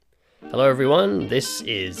Hello everyone, this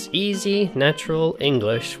is Easy Natural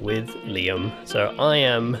English with Liam. So I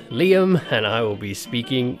am Liam and I will be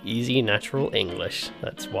speaking Easy Natural English.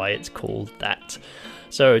 That's why it's called that.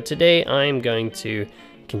 So today I'm going to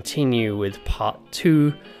continue with part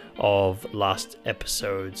 2 of last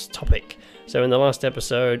episode's topic. So in the last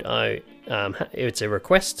episode, it's a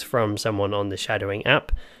request from someone on the Shadowing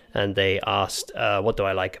app, and they asked, what do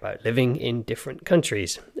I like about living in different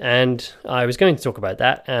countries? And I was going to talk about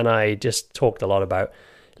that, and I just talked a lot about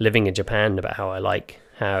living in Japan, about how I like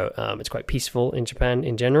how it's quite peaceful in Japan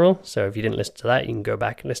in general. So if you didn't listen to that, you can go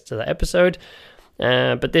back and listen to that episode.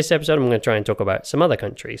 But this episode, I'm going to try and talk about some other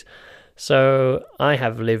countries. So I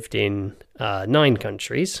have lived in 9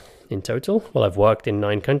 countries in total. Well, I've worked in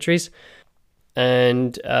 9 countries.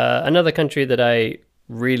 And another country that I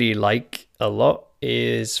really like a lot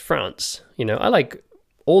is France. You know, I like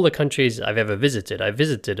all the countries I've ever visited. I've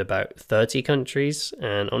visited about 30 countries,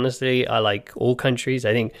 and honestly, I like all countries.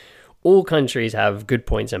 I think all countries have good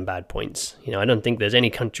points and bad points. You know, I don't think there's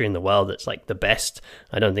any country in the world that's like the best.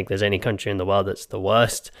 I don't think there's any country in the world that's the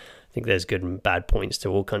worst. I think there's good and bad points to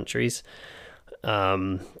all countries,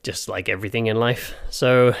 just like everything in life.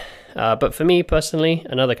 So, but for me personally,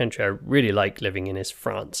 another country I really like living in is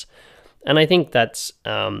France. And I think that's,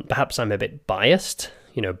 perhaps I'm a bit biased.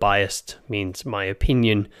 You know, biased means my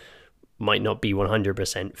opinion might not be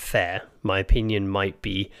 100% fair. My opinion might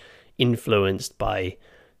be influenced by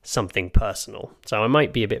something personal. So I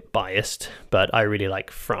might be a bit biased, but I really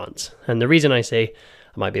like France. And the reason I say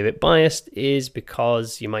I might be a bit biased is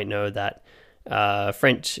because you might know that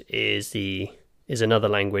French is another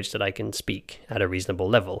language that I can speak at a reasonable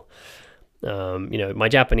level. You know, my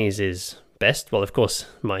Japanese is best. Well, of course,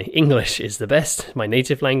 my English is the best, my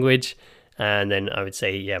native language. And then I would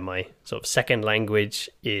say, yeah, my sort of second language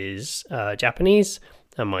is Japanese.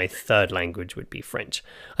 And my third language would be French.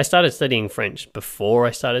 I started studying French before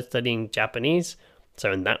I started studying Japanese.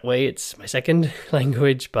 So in that way, it's my second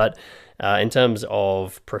language. But in terms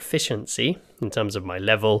of proficiency, in terms of my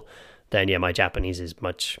level, then yeah, my Japanese is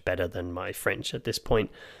much better than my French at this point,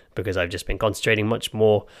 because I've just been concentrating much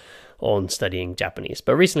more on studying Japanese.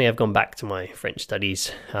 But recently I've gone back to my French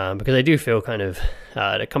studies because I do feel kind of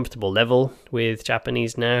at a comfortable level with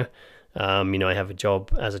Japanese now. You know, I have a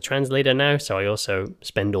job as a translator now, so I also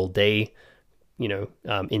spend all day, you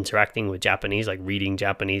know, interacting with Japanese, like reading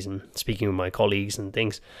Japanese and speaking with my colleagues and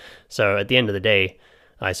things. So at the end of the day,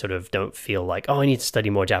 I sort of don't feel like, oh, I need to study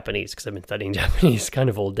more Japanese, because I've been studying Japanese kind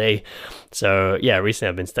of all day. So yeah, recently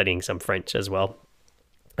I've been studying some French as well.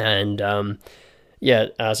 And so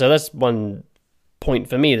that's one point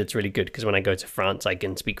for me that's really good, because when I go to France, I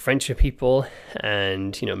can speak French with people,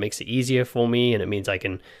 and, you know, it makes it easier for me, and it means I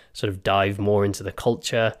can sort of dive more into the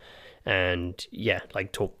culture and, yeah,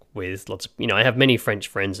 like talk with lots of, you know, I have many French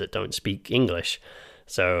friends that don't speak English.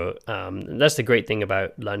 So that's the great thing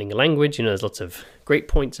about learning a language. You know, there's lots of great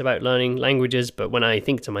points about learning languages, but when I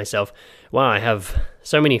think to myself, wow, I have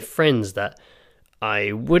so many friends that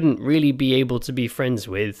I wouldn't really be able to be friends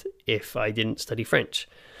with if I didn't study French.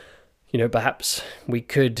 You know, perhaps we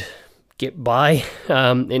could get by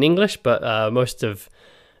in English, but most of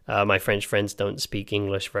my French friends don't speak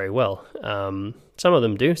English very well. Some of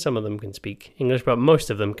them do, some of them can speak English, but most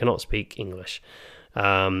of them cannot speak English.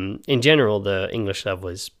 In general, the English level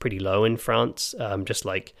is pretty low in France, just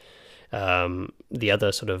like the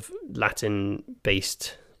other sort of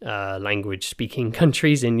Latin-based language-speaking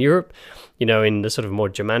countries in Europe. You know, in the sort of more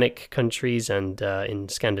Germanic countries and in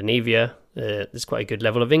Scandinavia, there's quite a good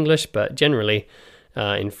level of English, but generally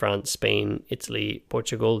in France, Spain, Italy,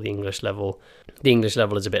 Portugal, the English level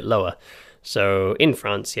is a bit lower. So in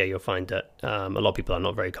France, yeah, you'll find that a lot of people are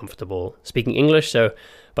not very comfortable speaking English. So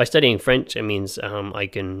by studying French, it means I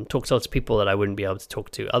can talk to lots of people that I wouldn't be able to talk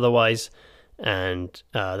to otherwise. And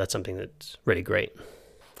that's something that's really great.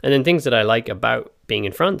 And then things that I like about being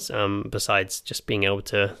in France, besides just being able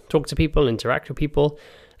to talk to people, interact with people,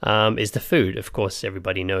 is the food. Of course,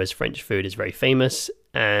 everybody knows French food is very famous.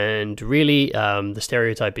 And really, the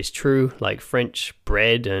stereotype is true. Like French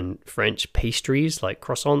bread and French pastries, like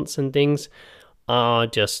croissants and things, are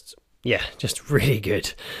just really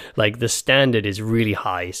good. Like the standard is really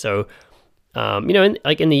high. So, you know,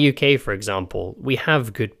 in the UK, for example, we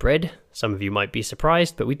have good bread. Some of you might be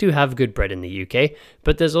surprised, but we do have good bread in the UK.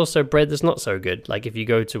 But there's also bread that's not so good. Like if you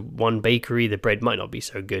go to one bakery, the bread might not be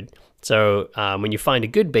so good. So when you find a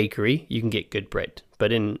good bakery, you can get good bread.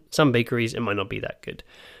 But in some bakeries, it might not be that good.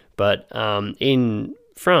 But in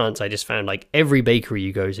France, I just found like every bakery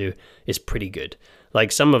you go to is pretty good.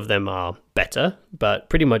 Like some of them are better, but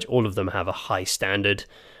pretty much all of them have a high standard.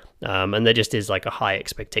 And there just is like a high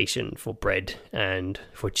expectation for bread and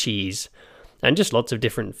for cheese and just lots of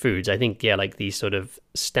different foods. I think, yeah, like the sort of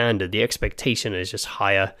standard, the expectation is just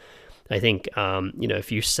higher. I think,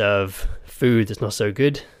 if you serve food that's not so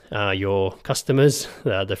good, your customers,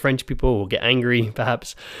 the French people, will get angry,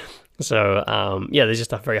 perhaps. So, there's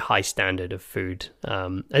just a very high standard of food.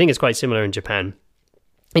 I think it's quite similar in Japan.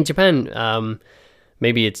 In Japan,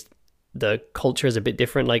 maybe it's the culture is a bit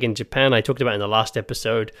different. Like in Japan, I talked about in the last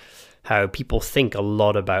episode how people think a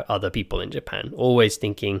lot about other people in Japan, always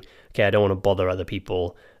thinking, okay, I don't want to bother other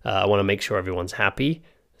people. I want to make sure everyone's happy.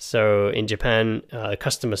 So in Japan,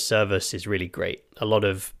 customer service is really great. A lot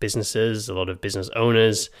of businesses, a lot of business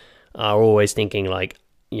owners are always thinking like,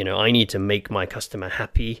 I need to make my customer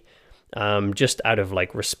happy, just out of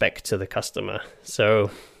like respect to the customer. So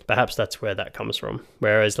perhaps that's where that comes from.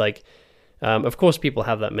 Whereas like, of course, people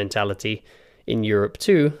have that mentality in Europe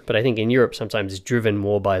too, but I think in Europe sometimes it's driven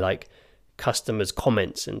more by like customers'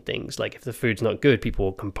 comments and things. Like if the food's not good, people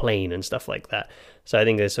will complain and stuff like that. So I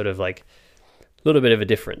think there's sort of like a little bit of a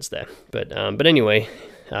difference there. But anyway,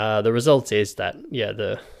 the result is that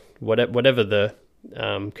whatever the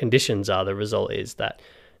conditions are, the result is that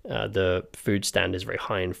the food standard is very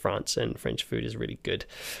high in France, and French food is really good.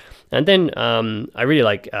 And then I really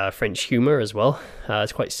like French humor as well.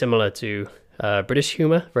 It's quite similar to British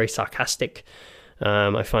humor, very sarcastic.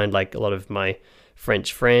 I find like a lot of my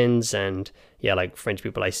French friends and like French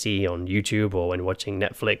people I see on YouTube or when watching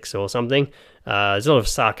Netflix or something, there's a lot of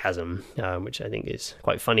sarcasm, which I think is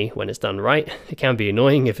quite funny when it's done right. It can be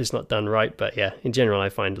annoying if it's not done right, but yeah, in general, I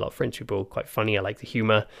find a lot of French people quite funny. I like the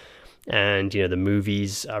humor, and the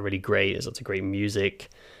movies are really great. There's lots of great music.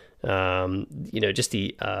 Just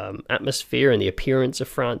the atmosphere and the appearance of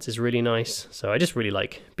France is really nice. So I just really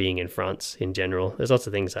like being in France in general. There's lots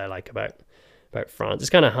of things I like about France. It's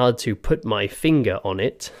kind of hard to put my finger on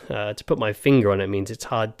it. To put my finger on it means it's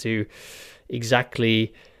hard to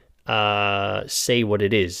exactly say what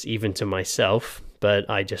it is, even to myself. But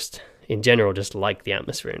I just, in general, just like the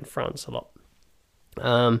atmosphere in France a lot.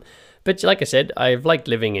 But like I said, I've liked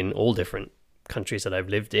living in all different countries that I've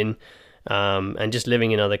lived in. And just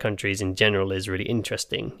living in other countries in general is really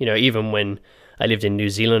interesting. Even when I lived in New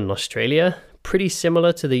Zealand and Australia, pretty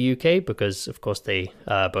similar to the UK because, of course, they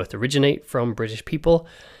both originate from British people.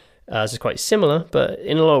 So it's quite similar, but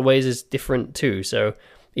in a lot of ways it's different too. So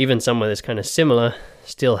even somewhere that's kind of similar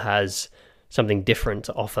still has something different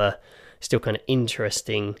to offer, still kind of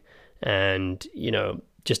interesting, and,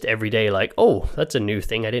 just every day like, oh, that's a new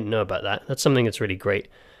thing. I didn't know about that. That's something that's really great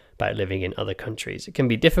about living in other countries. It can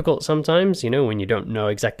be difficult sometimes, when you don't know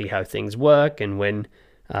exactly how things work and when,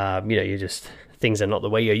 you just, things are not the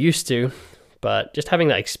way you're used to. But just having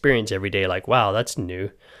that experience every day, like, wow, that's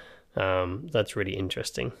new. That's really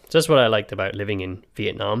interesting. So that's what I liked about living in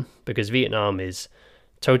Vietnam, because Vietnam is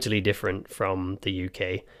totally different from the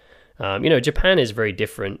UK. Japan is very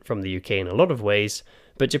different from the UK in a lot of ways,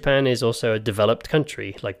 but Japan is also a developed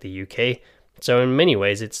country like the UK. So in many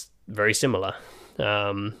ways, it's very similar.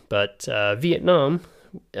 But Vietnam,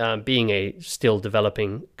 being a still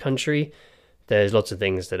developing country, there's lots of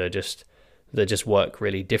things that just work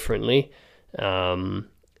really differently. And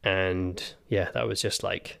yeah, that was just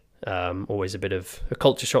like always a bit of a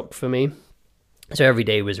culture shock for me. So every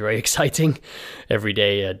day was very exciting. Every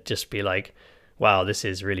day I'd just be like, wow, this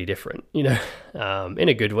is really different, in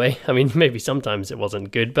a good way. I mean, maybe sometimes it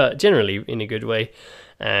wasn't good, but generally in a good way.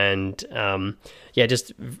 And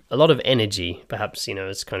just a lot of energy. Perhaps,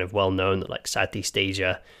 it's kind of well known that like Southeast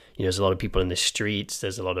Asia, there's a lot of people in the streets.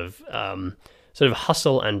 There's a lot of sort of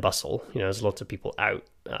hustle and bustle. There's lots of people out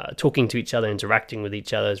talking to each other, interacting with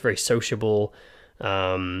each other. It's very sociable.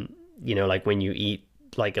 Like when you eat,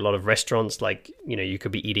 like a lot of restaurants, like, you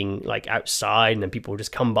could be eating like outside and then people will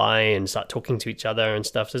just come by and start talking to each other and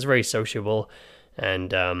stuff. So it's very sociable,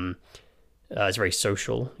 and it's very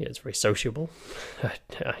social. Yeah, it's very sociable.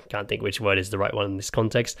 I can't think which word is the right one in this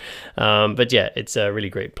context. But yeah, it's a really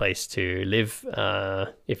great place to live.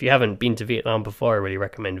 If you haven't been to Vietnam before, I really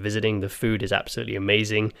recommend visiting. The food is absolutely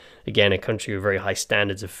amazing. Again, a country with very high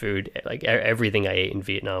standards of food. Like everything I ate in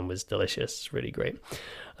Vietnam was delicious. It's really great.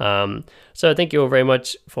 So thank you all very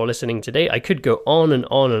much for listening today. I could go on and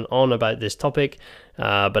on and on about this topic,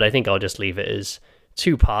 but I think I'll just leave it as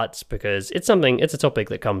two parts because it's a topic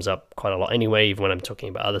that comes up quite a lot anyway. Even when I'm talking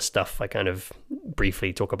about other stuff, I kind of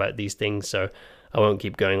briefly talk about these things, so I won't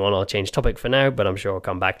keep going on. I'll change topic for now, but I'm sure I'll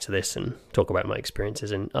come back to this and talk about my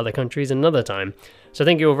experiences in other countries another time. So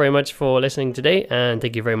thank you all very much for listening today, and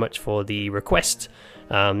thank you very much for the request.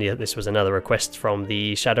 This was another request from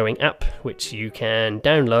the Shadowing app, which you can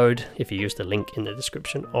download if you use the link in the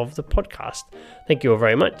description of the podcast. Thank you all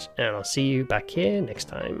very much, and I'll see you back here next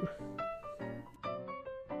time.